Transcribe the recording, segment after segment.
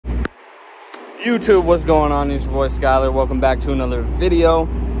YouTube, what's going on? It's your boy Skyler. Welcome back to another video.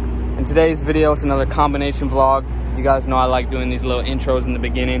 In today's video, it's another combination vlog. You guys know I like doing these little intros in the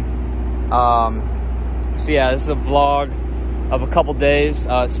beginning. So yeah, this is a vlog of a couple days.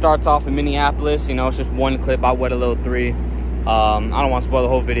 It starts off in Minneapolis. You know, it's just one clip. I wet a little 3. I don't want to spoil the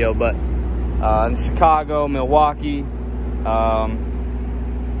whole video, but in Chicago, Milwaukee,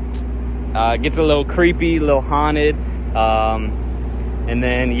 gets a little creepy, a little haunted. And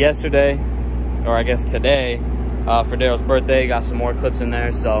then yesterday, or I guess today, for Daryl's birthday, got some more clips in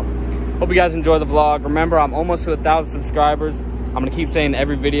there. So hope you guys enjoy the vlog. Remember, I'm almost to 1,000 subscribers. I'm gonna keep saying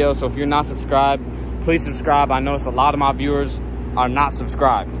every video, so if you're not subscribed, please subscribe. I notice a lot of my viewers are not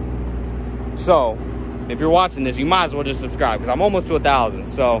subscribed. So if you're watching this, you might as well just subscribe, because I'm almost to 1,000.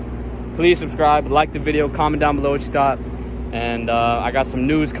 So please subscribe, like the video, comment down below what you thought. And I got some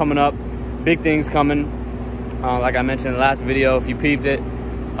news coming up, big things coming. Like I mentioned in the last video, if you peeped it.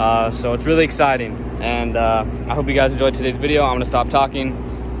 So it's really exciting, and I hope you guys enjoyed today's video. I'm gonna stop talking.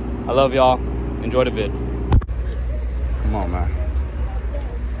 I love y'all. Enjoy the vid. Come on, man.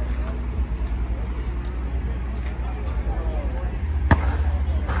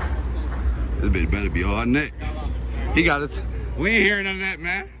 This bitch better be all neck. He got us. We ain't hearing none of that,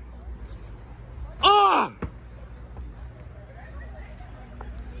 man. Oh!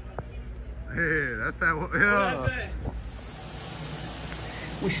 Yeah, that's that one. Yeah.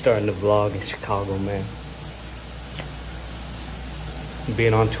 We starting the vlog in Chicago, man.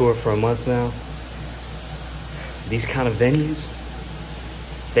 Being on tour for a month now. These kind of venues,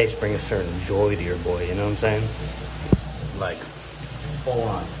 they just bring a certain joy to your boy, you know what I'm saying? Like, full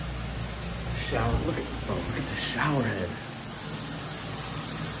on. Shower, look at the shower head.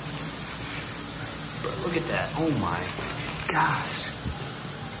 Bro, look at that, oh my gosh.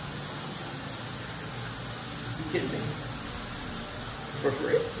 You kidding me? For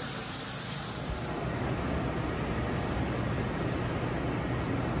free?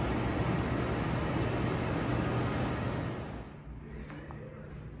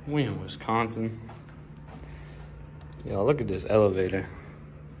 We in Wisconsin. Yo, look at this elevator.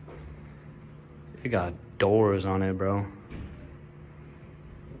 It got doors on it, bro.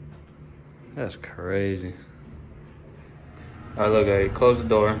 That's crazy. All right, look, I close the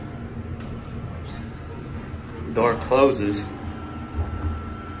door. Door closes.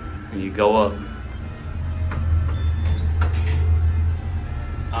 And you go up.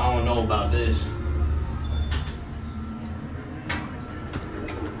 I don't know about this.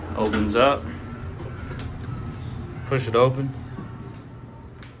 Opens up. Push it open.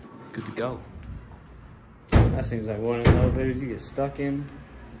 Good to go. That seems like one of the elevators you get stuck in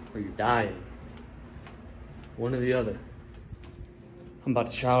or you're dying. One or the other. I'm about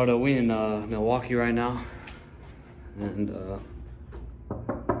to shower though. We in Milwaukee right now. And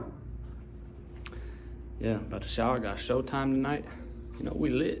yeah, about to shower. Got showtime tonight. You know, we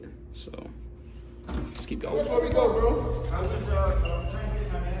lit. So let's keep going. Which way we go, bro? I'm just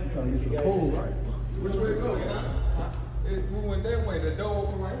trying to get the pool, right? Which way to go? We went that way. The door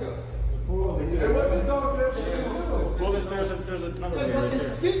open right there. Well, there's another way right there. It's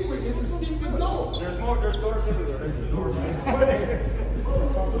secret. It's a secret door. There's more. There's doors everywhere. There's doors everywhere.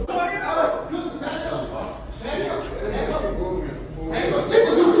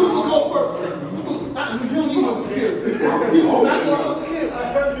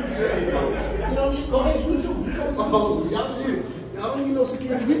 Y'all don't need no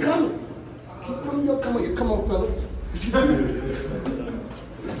security. We coming. Keep coming. Y'all come on. Come on, fellas.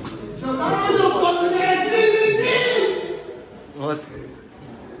 What?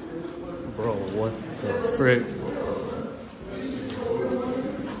 Bro, what the frick?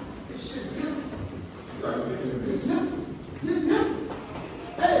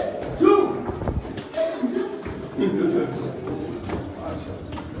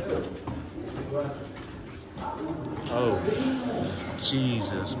 Oh,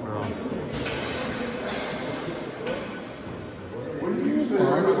 Jesus, bro.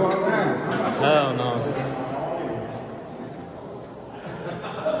 Hell no.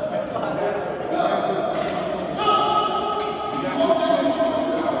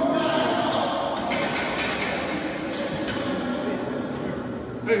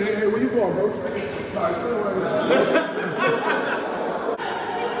 Hey, where you going, bro? Nah, stay right there.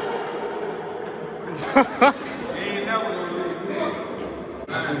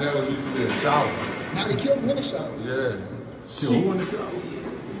 I never used to be a shower. Now they killed him in the shower. Yeah. Who in the shower?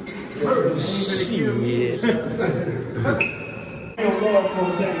 Shit. Lord for a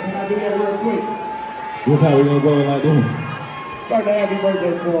second. Can I do that real quick? What's how we gonna go like that? Start the happy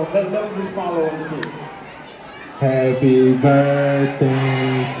birthday for him. Let him just follow and see. Happy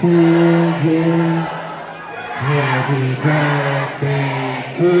birthday to you. Happy birthday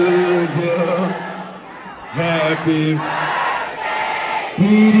to you. Happy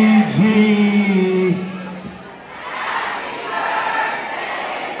DDG.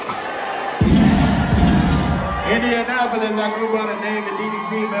 Indianapolis, I go by the name of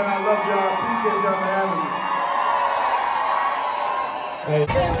DDG, man. I love y'all. Appreciate y'all for having me. Hey, I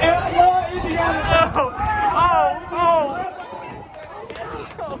love Indiana.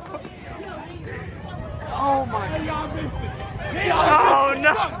 Oh my God. Y'all missed it. Oh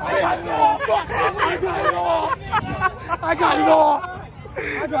no. I got it all. I got it all.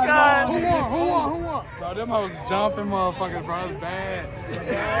 Who won? Bro, them hoes jumping motherfuckers, bro. It's bad.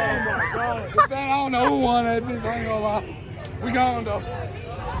 Oh my God. It's bad. I don't know who won that bitch. I ain't gonna lie. We gone though.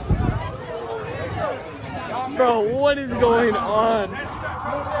 Bro, what is going on?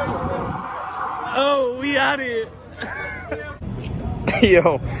 Oh, we out here.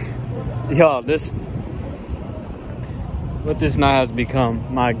 Yo, what this night has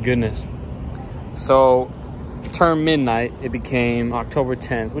become, my goodness. So, turned midnight, it became October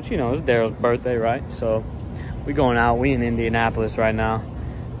 10th, which, you know, is Daryl's birthday, right? So, we going out, we in Indianapolis right now.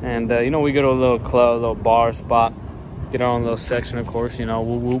 And, you know, we go to a little club, a little bar spot, get our own little section, of course, you know,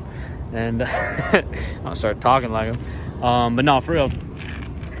 whoop whoop. And I'll start talking like him. But no, for real,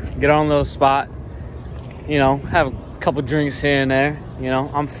 get our own little spot, you know, have a couple drinks here and there. You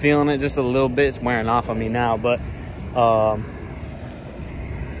know, I'm feeling it just a little bit. It's wearing off on me now, but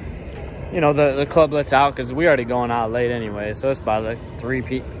you know, the club lets out because we already going out late anyway. So it's by like 3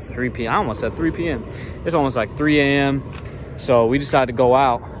 p.m. I almost said 3 p.m. It's almost like 3 a.m. So we decided to go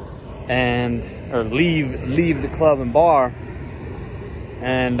out or leave the club and bar,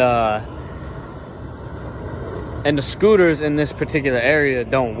 and the scooters in this particular area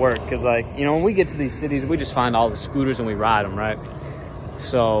don't work because, like, you know, when we get to these cities, we just find all the scooters and we ride them, right?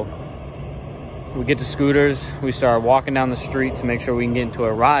 So we get to scooters, we start walking down the street to make sure we can get into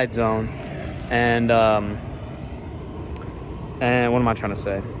a ride zone, and what am I trying to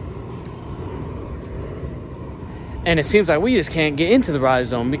say? And it seems like we just can't get into the ride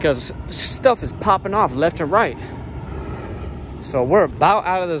zone because stuff is popping off left and right. So we're about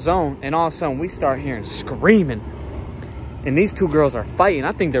out of the zone, and all of a sudden we start hearing screaming. And these two girls are fighting.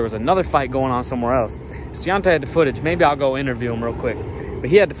 I think there was another fight going on somewhere else. Ciante had the footage. Maybe I'll go interview him real quick. But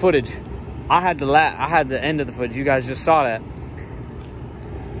he had the footage. I had the end of the footage. You guys just saw that.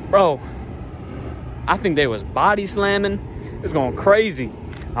 Bro, I think they was body slamming. It was going crazy.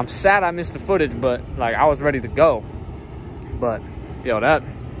 I'm sad I missed the footage, but like I was ready to go. But yo,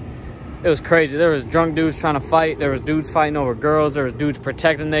 it was crazy. There was drunk dudes trying to fight. There was dudes fighting over girls. There was dudes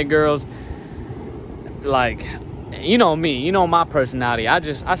protecting their girls. Like, you know me. You know my personality. I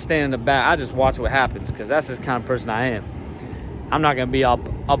stand in the back. I just watch what happens because that's the kind of person I am. I'm not gonna be up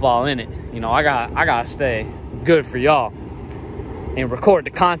all in it. You know, I gotta stay good for y'all and record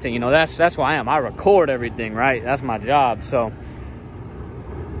the content. You know, that's who I am. I record everything, right? That's my job. So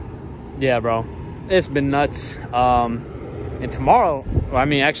yeah, bro, it's been nuts. And tomorrow, well, I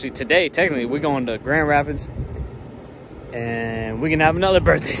mean, actually today, technically, we're going to Grand Rapids, and we can have another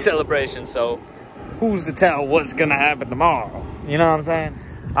birthday celebration. So who's to tell what's gonna happen tomorrow? You know what I'm saying?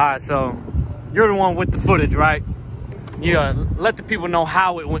 All right, so you're the one with the footage, right? You gotta let the people know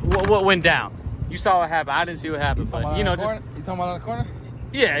how it went, what went down. You saw what happened. I didn't see what happened, but you know, just you talking about on the corner?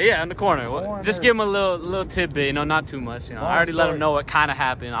 Yeah, in the corner. Just give them a little tidbit, you know, not too much. You know, I already let them know what kind of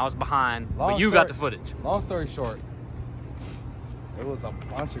happened. I was behind, but you got the footage. Long story short, it was a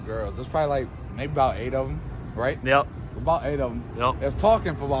bunch of girls. There's probably like maybe about 8 of them, right? Yep. About 8 of them. Yep. They was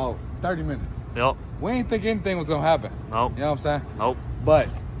talking for about 30 minutes. Yep. We didn't think anything was gonna happen. Nope. You know what I'm saying? Nope. But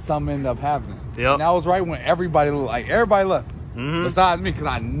something ended up happening. Yep. And that was right when everybody left. Mm-hmm. Besides me, because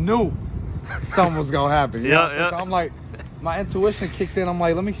I knew something was gonna happen. You know? So I'm like, my intuition kicked in. I'm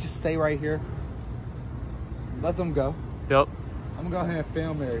like, let me just stay right here. Let them go. Yep. I'm gonna go ahead and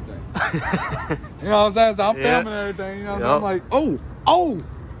film everything. You know what I'm saying? So I'm filming everything. You know what I'm saying? I'm like, oh.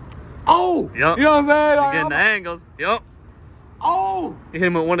 Yep. You know what I'm saying? You're getting the angles. Yep. Oh. You hit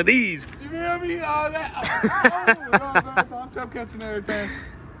him with one of these. You feel me? All that. Oh. You know what I'm saying? So I'm still catching everything.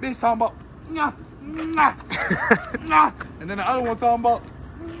 Bitch talking about, nah. And then the other one talking about,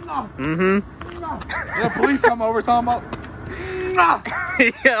 nah. Mm-hmm. The police come over talking about, nah.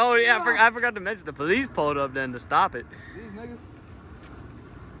 Yeah, oh yeah, I forgot to mention the police pulled up then to stop it. These niggas.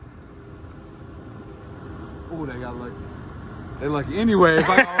 Oh, they got lucky. They lucky anyway.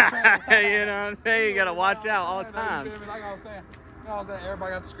 Like I was saying, you know what I'm saying? You gotta watch out all the time. Like I was saying, you know what I'm saying?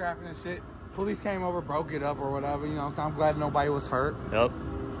 Everybody got the scrapping and shit. Police came over, broke it up or whatever. You know what I'm saying? I'm glad nobody was hurt. Yep.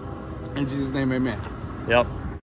 In Jesus' name, amen. Yep.